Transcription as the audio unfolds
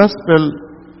Gospel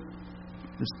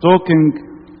is talking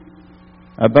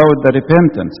about the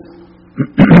repentance.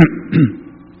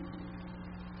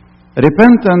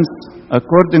 Repentance,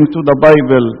 according to the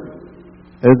Bible,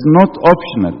 is not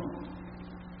optional,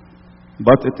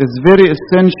 but it is very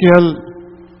essential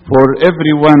for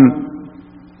everyone.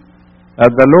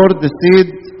 As the Lord said,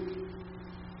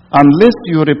 unless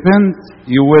you repent,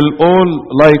 you will all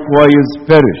likewise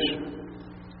perish.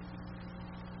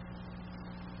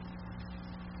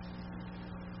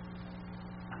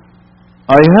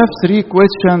 I have 3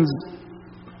 questions,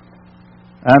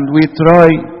 and we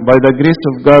try, by the grace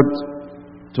of God,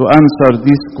 to answer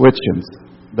these questions.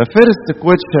 The first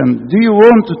question, do you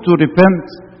want to repent?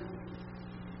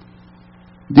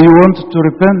 Do you want to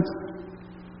repent?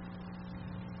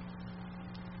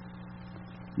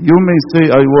 You may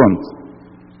say, I want.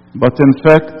 But in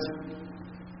fact,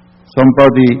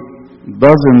 somebody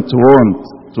doesn't want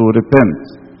to repent.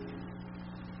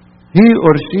 He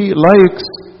or she likes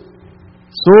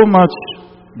so much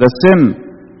the sin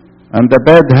and the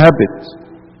bad habit,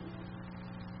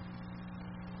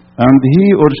 and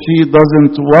he or she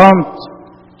doesn't want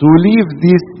to leave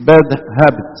these bad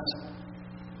habits.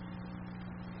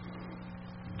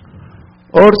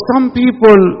 Or some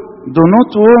people do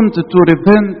not want to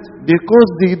repent because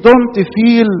they don't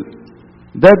feel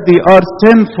that they are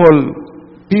sinful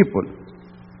people.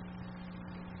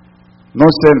 No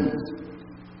sin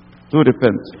to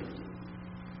repent.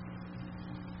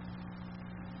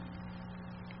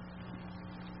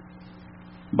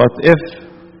 But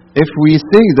if we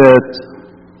say that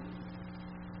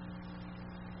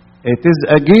it is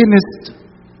against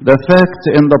the fact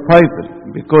in the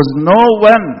Bible, because no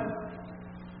one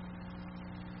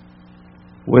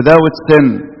without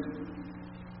sin,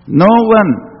 no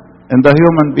one in the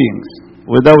human beings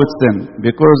without sin,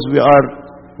 because we are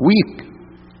weak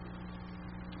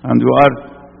and we are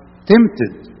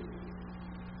tempted.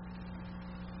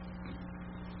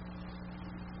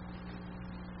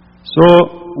 So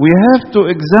we have to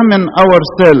examine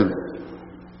ourselves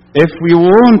if we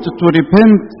want to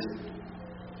repent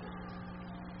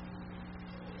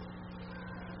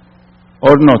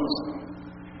or not.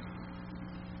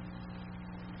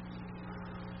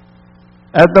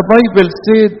 As the Bible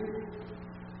said,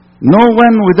 no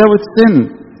one without sin,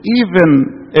 even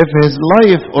if his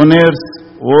life on earth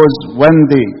was one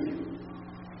day.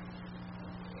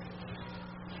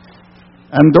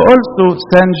 And also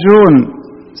St. John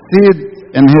said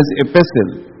in his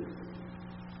epistle,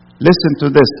 listen to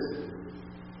this,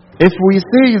 if we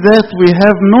say that we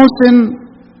have no sin,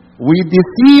 we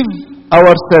deceive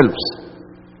ourselves.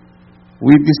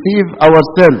 We deceive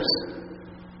ourselves,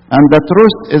 and the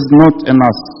truth is not in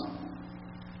us.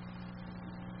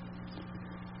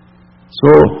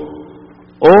 So,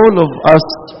 all of us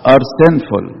are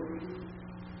sinful,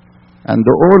 and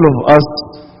all of us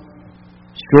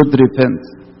should repent.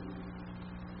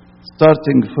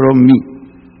 Starting from me,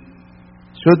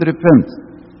 should repent.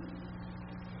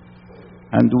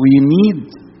 And we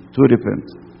need to repent.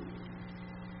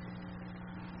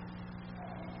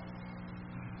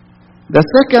 The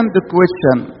second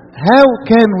question, how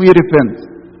can we repent?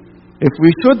 If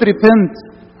we should repent,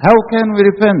 how can we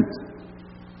repent?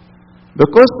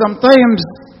 Because sometimes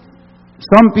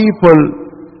some people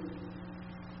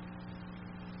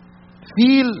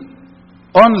feel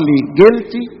only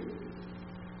guilty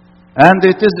and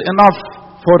it is enough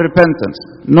for repentance.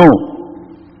 No,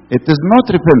 it is not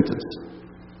repentance.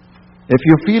 If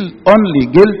you feel only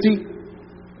guilty,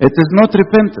 it is not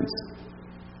repentance.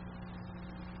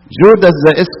 Judas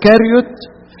the Iscariot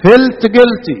felt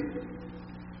guilty.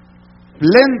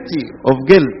 Plenty of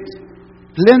guilt.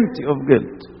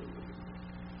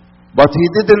 But he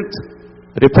didn't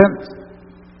repent.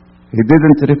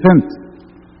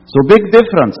 So big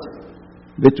difference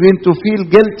between to feel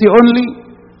guilty only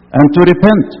and to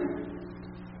repent.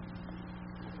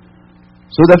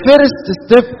 So the first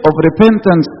step of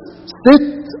repentance,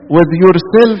 sit with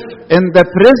yourself in the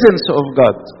presence of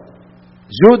God.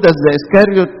 Judas the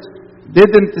Iscariot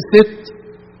didn't sit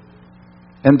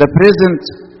in the presence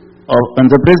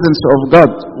of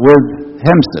God with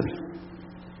himself.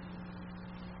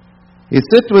 He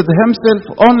sat with himself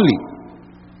only,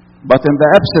 but in the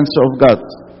absence of God.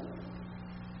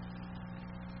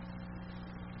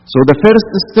 So the first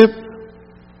step,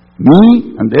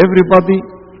 me and everybody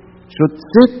should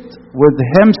sit with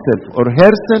himself or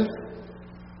herself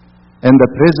in the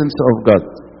presence of God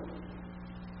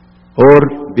or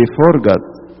before God.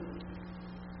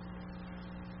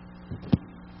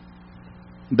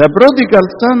 The prodigal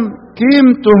son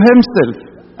came to himself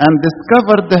and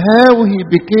discovered how he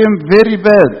became very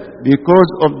bad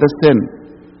because of the sin.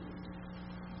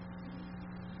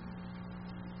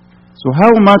 So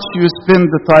how much you spend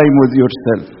the time with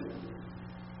yourself?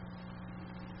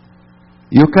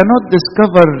 You cannot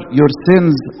discover your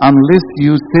sins unless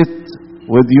you sit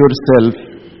with yourself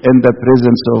in the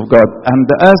presence of God and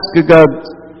ask God,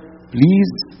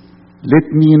 please let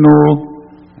me know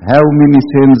how many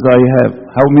sins I have,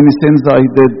 how many sins I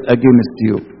did against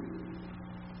you.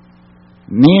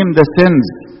 Name the sins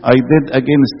I did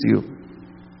against you.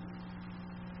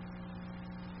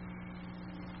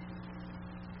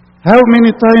 How many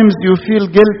times you feel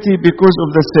guilty because of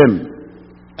the sin?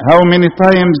 How many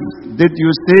times did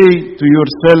you say to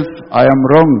yourself, I am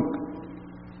wrong?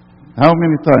 How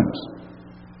many times?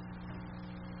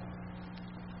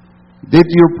 Did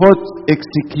you put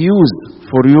excuse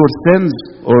for your sins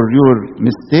or your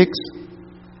mistakes?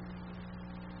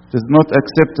 It is not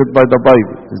accepted by the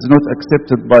Bible. It is not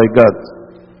accepted by God.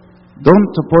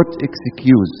 Don't put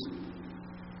excuse,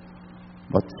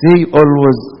 but say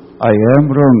always, I am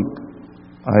wrong.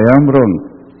 I am wrong.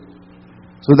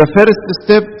 So the first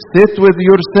step, sit with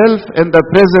yourself in the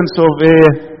presence of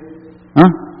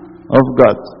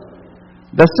God.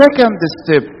 The second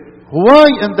step, why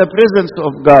in the presence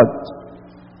of God?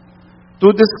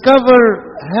 To discover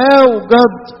how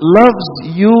God loves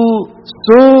you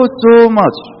so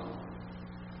much.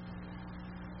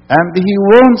 And He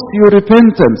wants your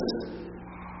repentance.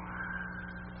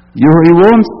 He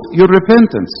wants your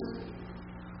repentance.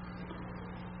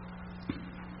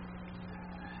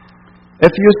 If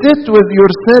you sit with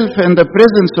yourself in the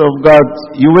presence of God,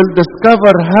 you will discover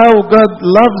how God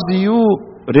loves you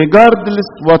regardless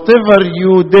whatever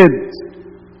you did,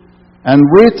 and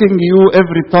waiting you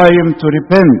every time to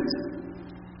repent.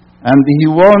 And He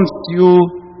wants you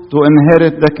to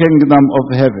inherit the kingdom of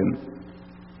heaven.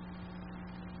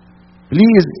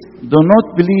 Please do not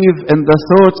believe in the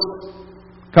thoughts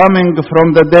coming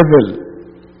from the devil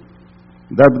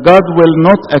that God will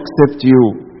not accept you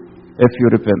if you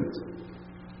repent.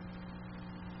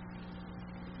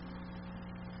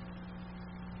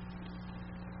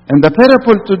 In the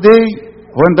parable today,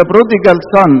 when the prodigal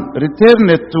son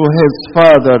returned to his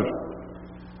father,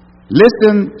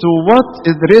 listen to what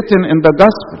is written in the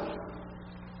gospel.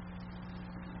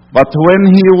 But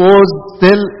when he was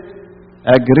still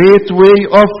a great way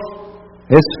off,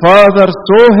 his father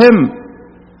saw him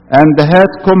and had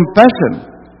compassion,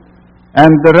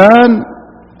 and ran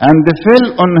and fell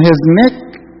on his neck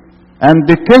and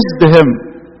kissed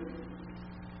him.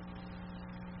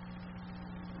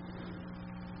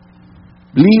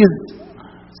 Please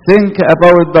think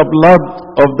about the blood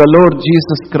of the Lord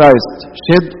Jesus Christ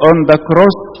shed on the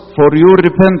cross for your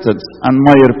repentance and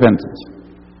my repentance.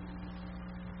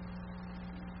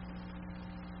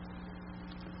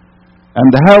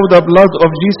 And how the blood of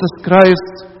Jesus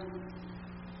Christ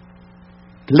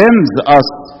cleanses us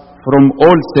from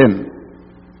all sin,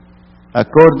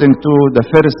 according to the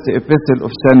first epistle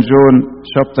of St. John,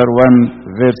 chapter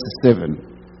 1, verse 7.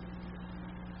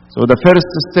 So the first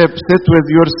step, sit with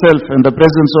yourself in the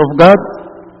presence of God.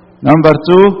 Number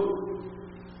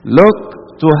 2, look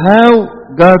to how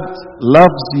God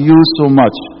loves you so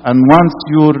much and wants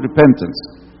your repentance.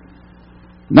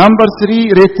 Number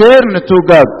 3, return to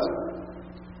God.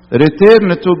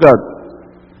 Return to God.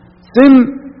 Sin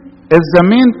is the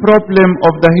main problem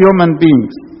of the human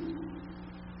beings.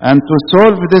 And to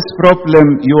solve this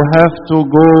problem, you have to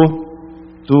go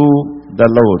to the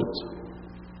Lord.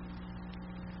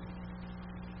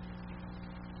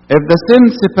 If the sin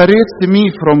separates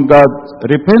me from God,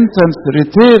 repentance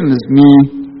returns me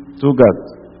to God.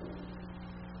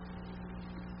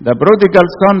 The prodigal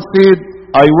son said,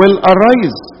 I will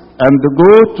arise and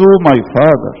go to my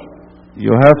father.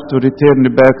 You have to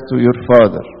return back to your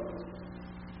father.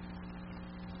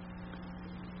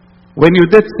 When you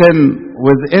did sin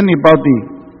with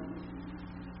anybody,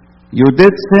 you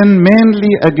did sin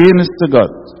mainly against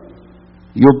God.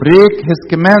 You break His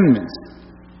commandments.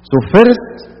 So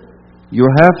first, you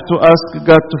have to ask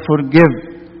God to forgive,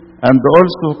 and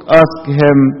also ask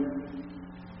Him,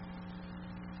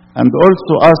 and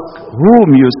also ask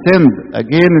whom you sinned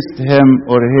against him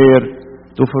or her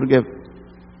to forgive.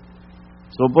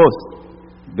 So both,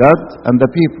 God and the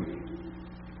people.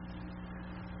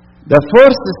 The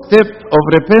first step of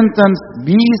repentance,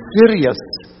 be serious.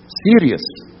 Serious.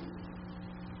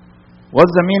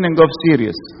 What's the meaning of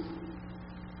serious?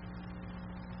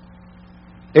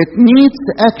 It needs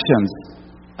actions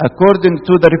according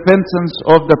to the repentance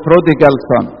of the prodigal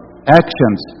son.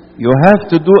 Actions. You have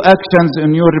to do actions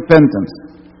in your repentance.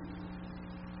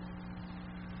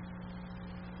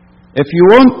 If you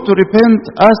want to repent,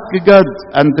 ask God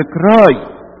and cry,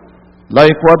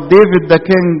 like what David the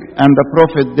king and the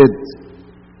prophet did.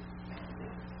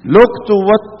 Look to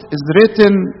what is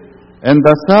written in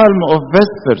the Psalm of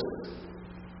Vespers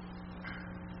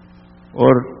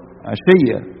or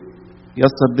Ashiyah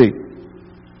yesterday.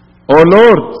 O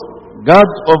Lord,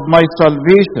 God of my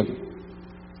salvation,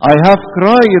 I have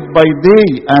cried by day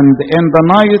and in the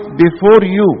night before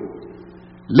you.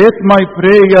 Let my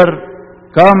prayer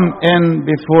come in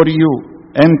before you.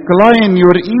 Incline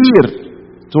your ear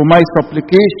to my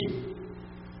supplication.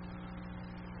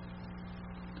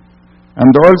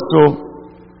 And also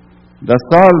the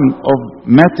Psalm of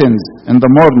Matins in the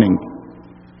morning.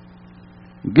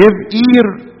 Give ear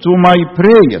to my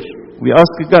prayer. We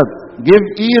ask God, give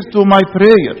ear to my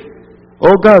prayer,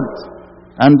 O God,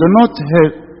 and do not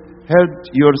hide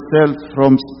yourself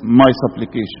from my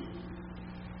supplication.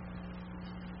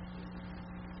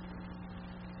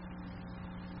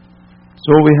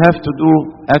 So we have to do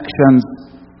actions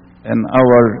in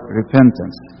our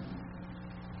repentance.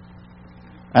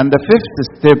 And the fifth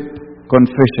step,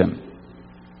 confession.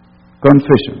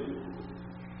 Confession.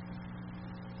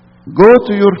 Go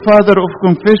to your father of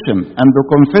confession and to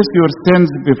confess your sins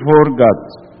before God.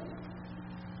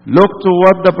 Look to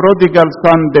what the prodigal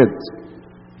son did.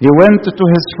 He went to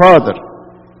his father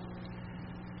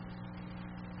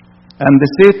and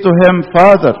said to him,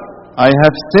 Father, I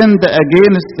have sinned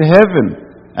against heaven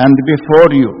and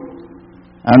before you,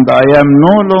 and I am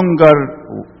no longer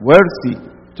worthy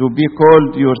to be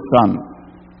called your son.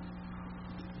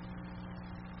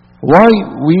 Why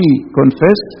we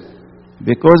confess?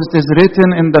 Because it is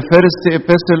written in the first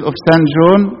epistle of St.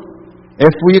 John,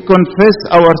 if we confess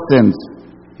our sins,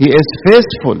 he is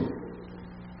faithful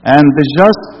and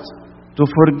just to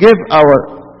forgive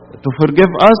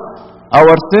us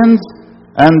our sins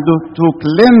and to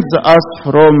cleanse us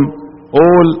from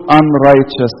all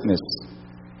unrighteousness.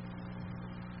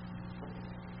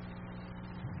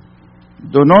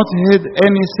 Do not hide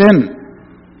any sin,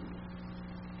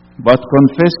 but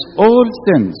confess all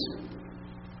sins,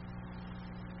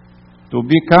 to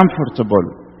be comfortable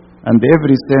and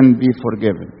every sin be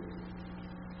forgiven.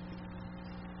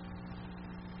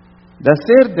 The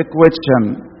third question,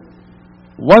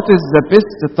 what is the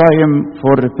best time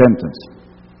for repentance?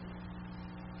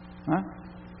 Huh?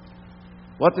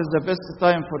 What is the best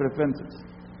time for repentance?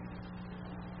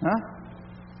 Huh?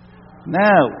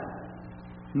 Now.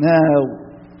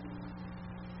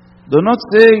 Do not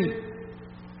say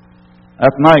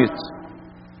at night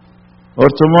or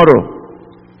tomorrow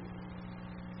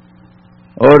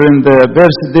or in the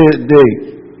birthday day,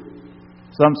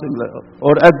 something like that,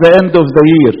 or at the end of the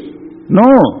year.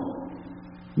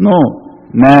 No,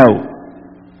 now.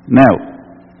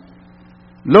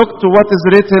 Look to what is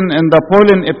written in the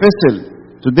Pauline epistle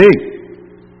today.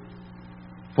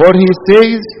 For he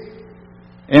says,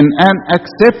 in an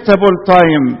acceptable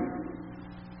time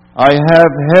I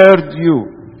have heard you,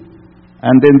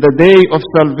 and in the day of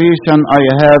salvation I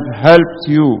have helped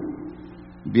you.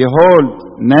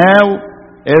 Behold, now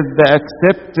is the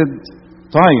accepted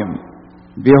time.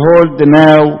 Behold,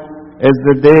 now is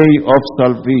the day of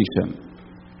salvation.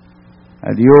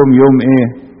 اليوم يوم ايه؟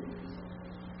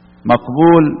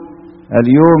 مقبول.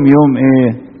 اليوم يوم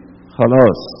ايه؟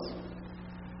 خلاص.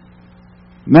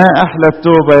 ما احلى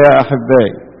التوبة يا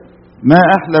احبائي، ما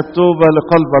احلى التوبة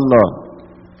لقلب الله.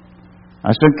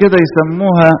 عشان كده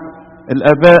يسموها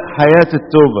الاباء حياة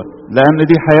التوبة، لان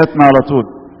دي حياتنا على طول.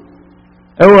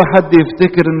 اوعى حد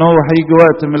يفتكر ان هو هيجي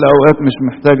وقت من الاوقات مش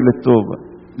محتاج للتوبة،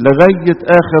 لغاية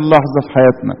اخر لحظة في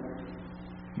حياتنا.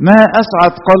 ما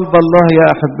اسعد قلب الله يا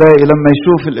احبائي لما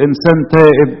يشوف الانسان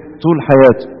تائب طول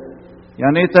حياته.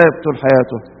 يعني ايه تائب طول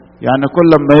حياته؟ يعني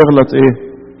كل ما يغلط ايه؟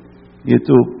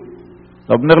 يتوب.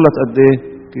 طب نغلط قد ايه؟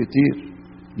 كتير.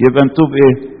 يبقى نتوب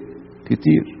ايه؟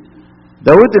 كتير.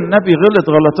 داود النبي غلط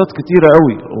غلطات كتيرة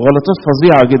قوي وغلطات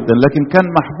فظيعة جدا، لكن كان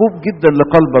محبوب جدا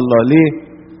لقلب الله. ليه؟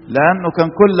 لانه كان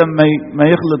كل ما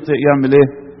يغلط يعمل ايه؟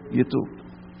 يتوب.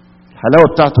 الحلاوة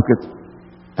بتاعته كده،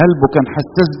 قلبه كان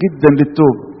حساس جدا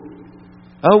للتوبة.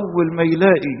 اول ما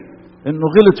يلاقي انه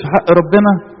غلط في حق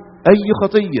ربنا اي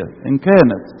خطية ان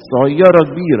كانت صغيرة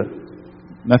كبيرة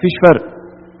مفيش فرق،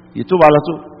 يتوب على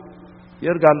طول،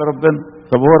 يرجع لربنا.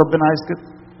 طب هو ربنا عايز كده؟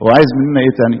 هو عايز مننا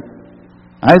ايه تاني؟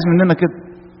 عايز مننا كده.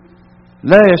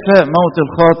 لا يشاء موت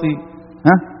الخاطي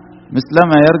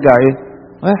مثلما يرجع ايه؟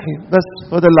 واحد بس.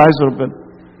 هو ده اللي عايزه ربنا.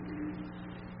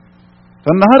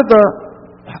 فالنهارده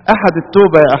احد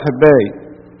التوبة يا احبائي،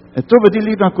 التوبة دي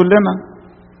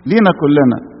لينا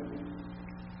كلنا،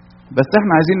 بس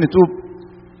احنا عايزين نتوب.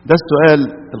 ده السؤال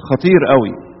الخطير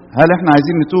قوي، هل احنا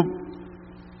عايزين نتوب؟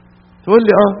 تقول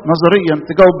لي نظريا،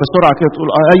 تجاوب بسرعة كده تقول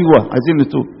ايوه عايزين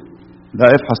نتوب. لا،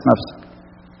 افحص نفسك،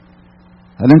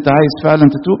 هل انت عايز فعلا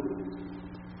تتوب؟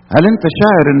 هل انت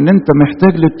شاعر ان انت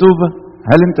محتاج للتوبة؟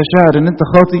 هل انت شاعر ان انت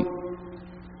خاطي؟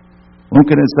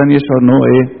 ممكن الانسان يشعر ان هو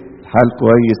ايه، الحال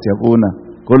كويس يا ابونا،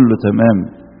 كله تمام،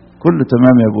 كله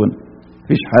تمام يا ابونا،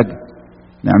 مفيش حاجة،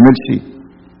 نعملش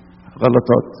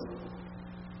غلطات.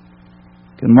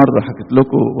 كان مرة حكيت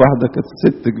لكم واحدة كانت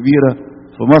ست كبيرة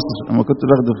في مصر، لما كنت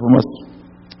بخدم في مصر،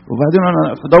 وبعدين انا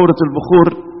في دورة البخور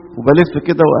وبلف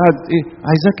كده وقعد ايه،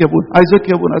 عايزاك يا ابونا، عايزاك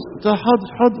يا ابونا. قلت لها حاضر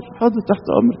حاضر حاضر، تحت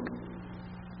امرك.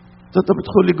 انت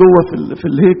بتدخلي جوه في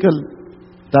الهيكل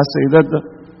بتاع السيدات ده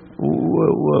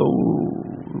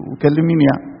وكلميني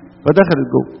يعني. فدخلت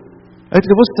جوه، قالت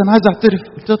لي بص انا عايز اعترف.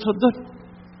 قلت لها اتفضل،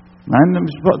 مع ان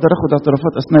مش بقدر اخد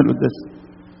اعترافات اثناء القداس.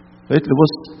 فقالت لي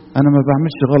بص انا ما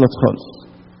بعملش غلط خالص،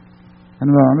 انا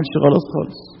ما بعملش غلط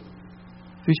خالص،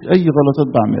 مفيش اي غلطات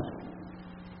بعملها.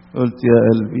 قلت يا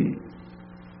قلبي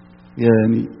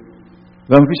يعني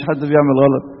ما مفيش حد بيعمل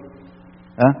غلط،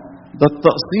 ده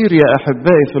التقصير يا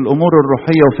احبائي في الامور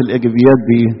الروحيه وفي الايجابيات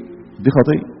دي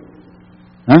خطيه.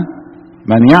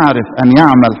 من يعرف ان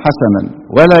يعمل حسنا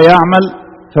ولا يعمل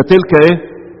فتلك ايه،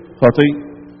 خطيه.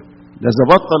 ده اذا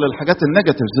بطل الحاجات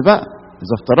النيجاتيفز بقى،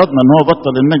 اذا افترضنا ان هو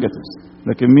بطل النيجاتيفز،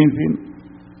 لكن مين فينا؟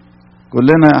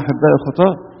 كلنا يا احبائي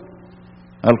خطاه.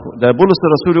 ده بولس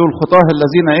الرسول يقول خطاه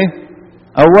الذين ايه،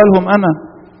 اولهم انا.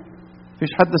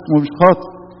 مفيش حد اسمه مش خاطئ.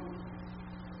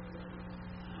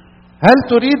 هل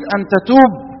تريد ان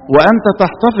تتوب وانت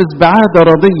تحتفظ بعادة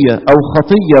رضية او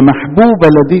خطية محبوبة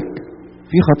لديك؟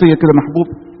 في خطية كده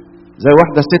محبوبة، زي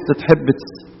واحدة ست تحب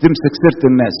تمسك سيرة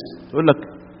الناس، تقول لك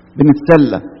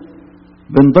بنتسلى،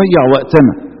 بنضيع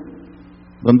وقتنا.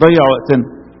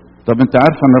 طب انت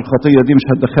عارفة ان الخطية دي مش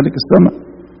هتدخلك السماء؟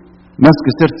 ماسك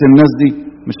سيرة الناس دي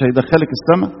مش هيدخلك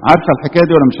السماء؟ عارفة الحكاية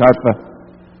دي ولا مش عارفة؟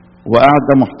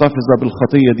 وقاعدة محتفظة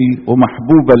بالخطية دي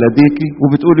ومحبوبة لديكي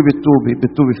وبتقولي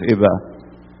بتتوبي في ايه بقى؟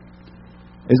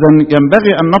 اذا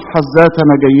ينبغي ان نفحص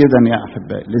ذاتنا جيدا يا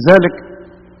احبائي. لذلك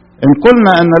ان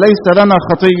قلنا ان ليس لنا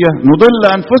خطية نضل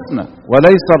انفسنا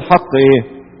وليس الحق ايه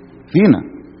فينا.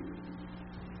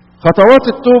 خطوات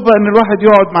التوبة ان الواحد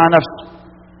يقعد مع نفسه،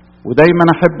 ودايما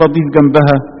احب اضيف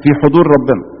جنبها في حضور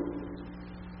ربنا.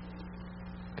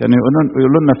 كانوا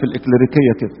يقولوا لنا في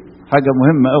الاكليريكية كده حاجة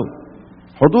مهمة قوي،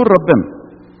 حضور ربنا.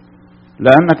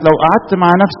 لانك لو قعدت مع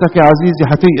نفسك يا عزيزي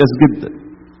هتيأس جدا،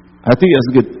 هتيأس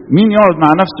جدا. مين يقعد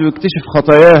مع نفسه ويكتشف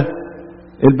خطاياه،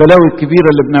 البلاوي الكبيرة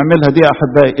اللي بنعملها دي يا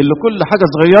احبائي، اللي كل حاجة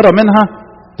صغيرة منها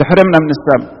تحرمنا من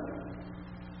السماء؟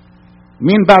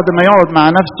 مين بعد ما يقعد مع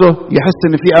نفسه يحس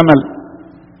ان في امل؟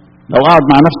 لو قعد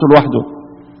مع نفسه لوحده.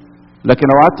 لكن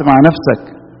لو قعدت مع نفسك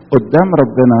قدام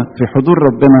ربنا في حضور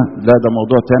ربنا، لا ده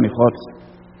موضوع تاني خالص.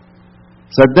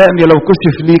 صدقني لو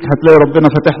كشف ليك هتلاقي ربنا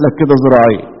فتح لك كده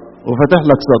ذراعيه وفتح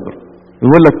لك صدر،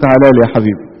 يقول لك تعالى لي يا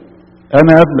حبيبي،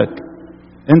 انا قبلك،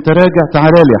 انت راجع،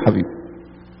 تعالى لي يا حبيبي.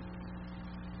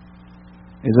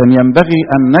 اذا ينبغي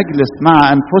ان نجلس مع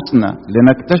انفسنا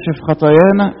لنكتشف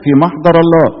خطايانا في محضر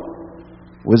الله.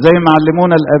 وزي ما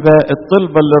علمونا الاباء،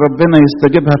 الطلبة اللي ربنا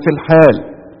يستجيبها في الحال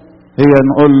هي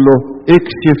نقول له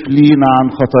اكشف لينا عن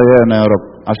خطايانا يا رب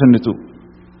عشان نتوب.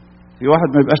 في واحد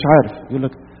ما يبقاش عارف، يقول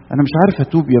لك انا مش عارف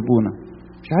اتوب يا ابونا،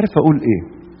 مش عارف اقول ايه.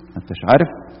 انت مش عارف؟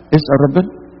 اسأل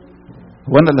ربنا.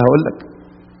 هو انا اللي هقول لك؟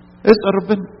 اسأل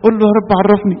ربنا، قول له يا رب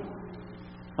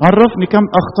عرفني كم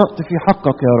اخطأت في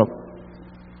حقك يا رب.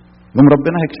 يوم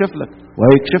ربنا هيكشف لك،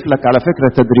 وهيكشف لك على فكرة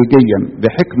تدريجيا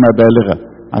بحكمة بالغة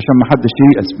عشان ما حدش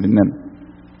ييأس مننا.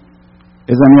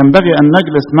 اذا ينبغي ان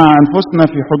نجلس مع انفسنا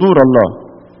في حضور الله.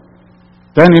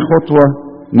 تاني خطوة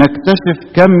نكتشف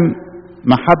كم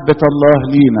محبة الله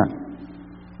لينا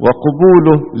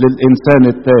وقبوله للإنسان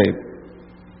التائب.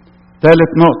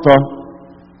 ثالث نقطة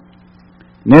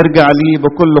نرجع ليه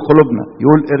بكل قلوبنا.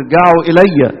 يقول ارجعوا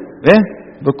إلي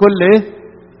بكل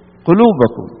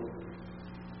قلوبكم.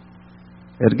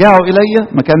 ارجعوا إلي،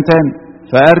 مكان تاني،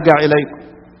 فأرجع إليكم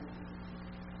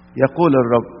يقول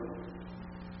الرب.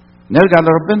 نرجع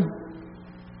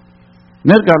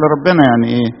لربنا يعني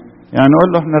ايه؟ يعني نقول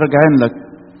له احنا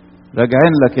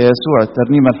راجعين لك يا يسوع،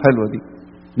 الترنيمة الحلوة دي.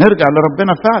 نرجع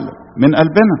لربنا فعلا من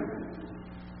قلبنا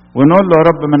ونقول له يا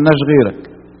رب ملناش غيرك،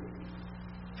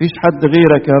 فيش حد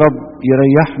غيرك يا رب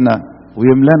يريحنا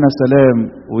ويملانا سلام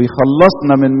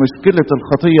ويخلصنا من مشكلة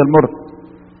الخطية المرة.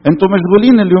 انتوا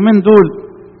مشغولين اليومين دول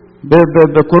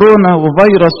بكورونا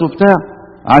وفيروس وبتاع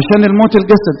عشان الموت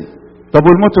الجسدي. طب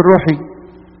والموت الروحي؟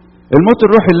 الموت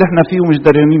الروحي اللي احنا فيه ومش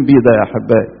داريانين بيه ده يا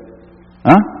احبائي،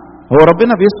 هو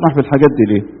ربنا بيسمح بالحاجات دي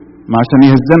ليه؟ ما عشان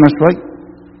يهزنا شوي،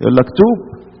 يقول لك توب،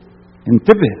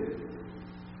 انتبه،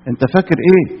 انت فاكر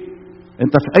ايه؟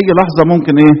 انت في اي لحظة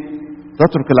ممكن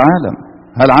تترك العالم.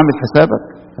 هل عامل حسابك؟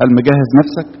 هل مجهز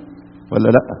نفسك ولا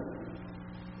لا؟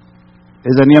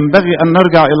 إذن ينبغي أن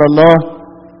نرجع إلى الله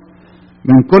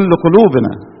من كل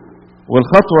قلوبنا.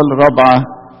 والخطوة الرابعة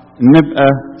نبقى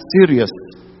سيريس.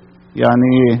 يعني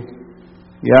إيه؟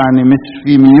 يعني مش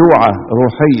في ميوعة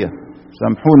روحية،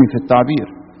 سامحوني في التعبير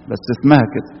بس اسمها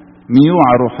كده،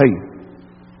 ميوعة روحية.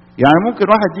 يعني ممكن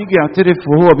واحد يجي يعترف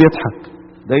وهو بيضحك،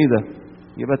 ده ايه ده؟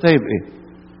 يبقى تايب ايه؟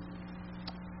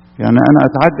 يعني انا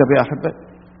اتعجب يا احبائي،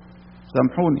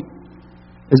 سامحوني،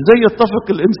 ازاي يتفق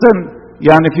الانسان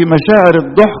يعني في مشاعر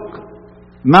الضحك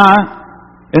مع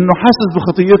انه حاسس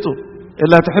بخطيته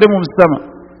اللي هتحرمه من السماء؟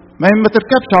 ما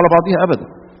تركبش على بعضيها ابدا،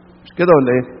 مش كده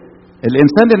ولا ايه؟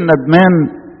 الانسان الندمان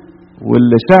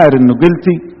واللي شاعر انه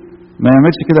جلتي ما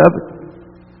يعملش كده ابدا.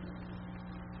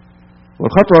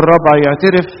 والخطوة الرابعة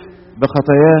يعترف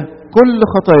بخطاياه، كل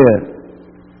خطاياه.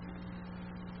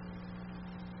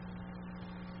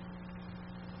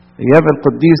 ايام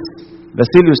القديس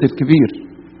باسيليوس الكبير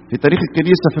في تاريخ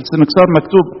الكنيسة في السنكسار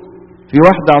مكتوب في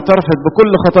واحدة اعترفت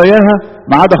بكل خطاياها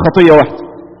ما عدا خطية واحدة،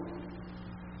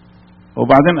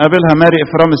 وبعدين قابلها ماري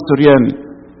إفرام السورياني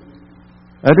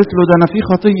قالت له ده انا في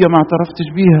خطية ما اعترفتش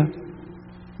بيها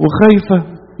وخايفة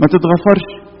ما تتغفرش.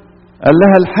 قال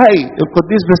لها الحقي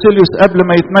القديس باسيليوس قبل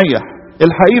ما يتنيح،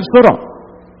 الحقيه بسرعة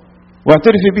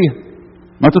واعترفي بيها،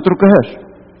 ما تتركهاش،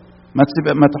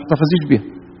 ما تحتفظيش بيها.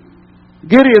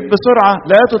 جريت بسرعة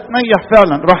لقيته تنيح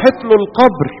فعلا، راحت له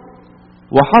القبر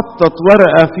وحطت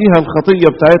ورقة فيها الخطية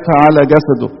بتاعتها على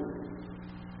جسده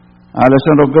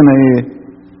علشان ربنا ايه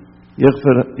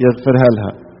يغفرها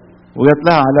لها، وجات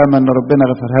لها علامة ان ربنا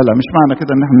غفرها لها. مش معنى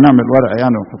كده ان احنا نعمل ورقة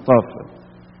يعني ونحطها في،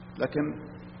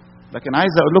 لكن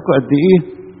عايز اقول لكم قد ايه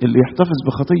اللي يحتفظ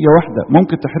بخطية واحدة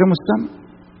ممكن تحرمه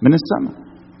من السماء.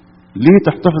 ليه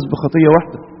تحتفظ بخطية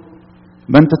واحدة؟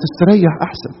 ما انت تستريح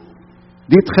احسن،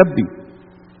 دي تخبي.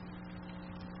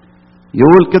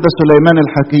 يقول كده سليمان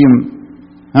الحكيم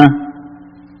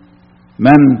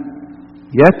من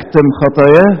يكتم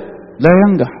خطاياه لا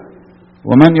ينجح،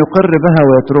 ومن يقر بها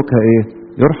ويتركها ايه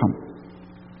يرحم.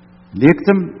 اللي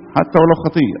يكتم حتى ولو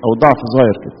خطية او ضعف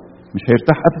صغير كده مش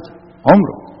هيرتاح ابدا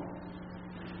عمره.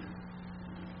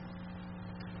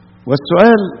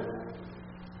 والسؤال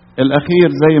الاخير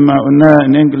زي ما قلناه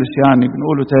ان انجلش يعني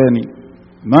بنقوله تاني،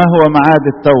 ما هو ميعاد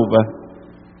التوبة؟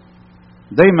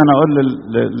 دايما اقول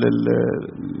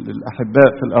للاحباء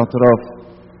في الاعتراف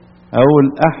اقول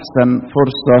احسن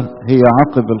فرصة هي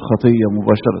عقب الخطية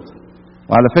مباشرة.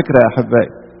 وعلى فكرة يا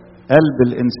احبائي قلب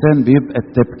الانسان بيبقى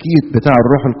التبكيت بتاع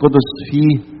الروح القدس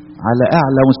فيه على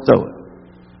اعلى مستوى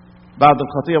بعد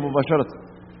الخطية مباشرة.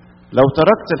 لو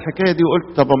تركت الحكاية دي وقلت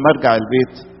طب اما ارجع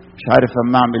البيت مش عارف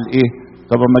اما اعمل ايه،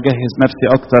 طب اما اجهز نفسي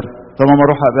اكتر، طب اما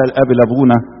اروح اقابل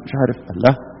ابونا مش عارف،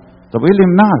 الله طب ايه اللي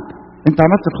يمنعك؟ انت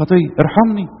عملت الخطية،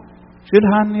 ارحمني،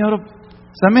 شيلها عني يا رب،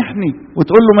 سامحني،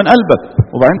 وتقول له من قلبك،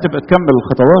 وبعدين تبقى تكمل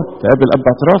الخطوات تقابل اب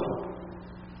اعترافك.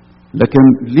 لكن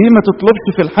ليه ما تطلبش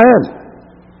في الحال؟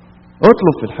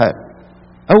 اطلب في الحال،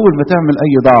 اول ما تعمل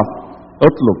اي ضعف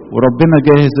اطلب، وربنا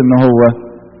جاهز ان هو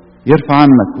يرفع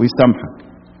عنك ويسامحك.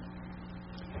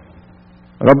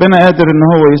 ربنا قادر ان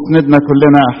هو يسندنا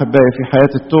كلنا احبائي في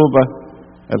حياة التوبة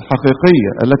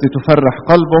الحقيقية التي تفرح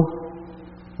قلبه،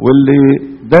 واللي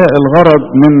ده الغرض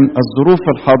من الظروف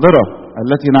الحاضرة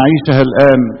التي نعيشها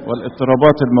الآن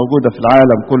والاضطرابات الموجودة في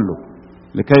العالم كله،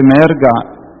 لكي ما يرجع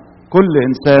كل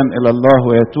إنسان إلى الله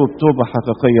ويتوب توبة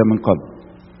حقيقية من قلب.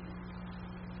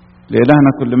 لإلهنا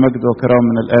كل مجد وكرام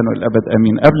من الآن والأبد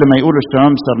آمين. قبل ما يقولوا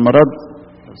الشمامسة المرض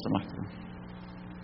لو سمحت